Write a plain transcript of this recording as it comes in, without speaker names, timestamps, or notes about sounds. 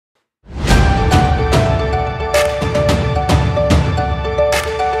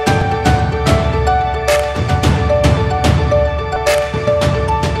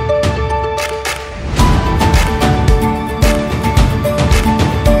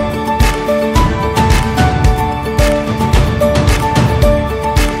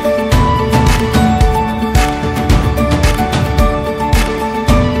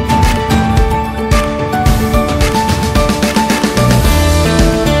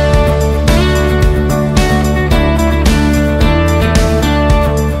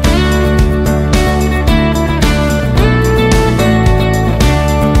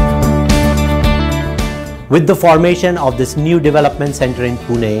With the formation of this new development center in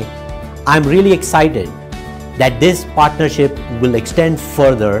Pune, I'm really excited that this partnership will extend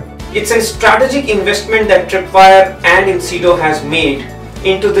further. It's a strategic investment that Tripwire and Incedo has made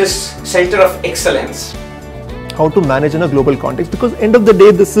into this center of excellence. How to manage in a global context, because end of the day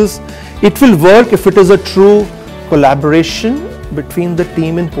it will work if it is a true collaboration between the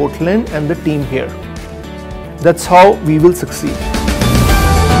team in Portland and the team here. That's how we will succeed.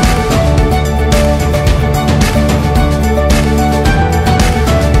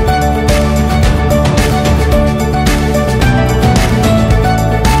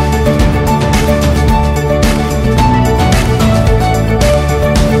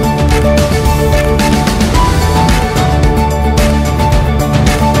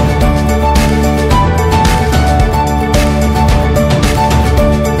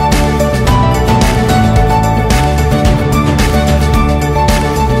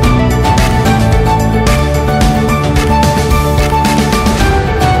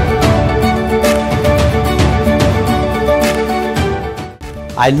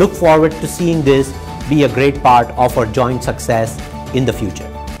 I look forward to seeing this be a great part of our joint success in the future.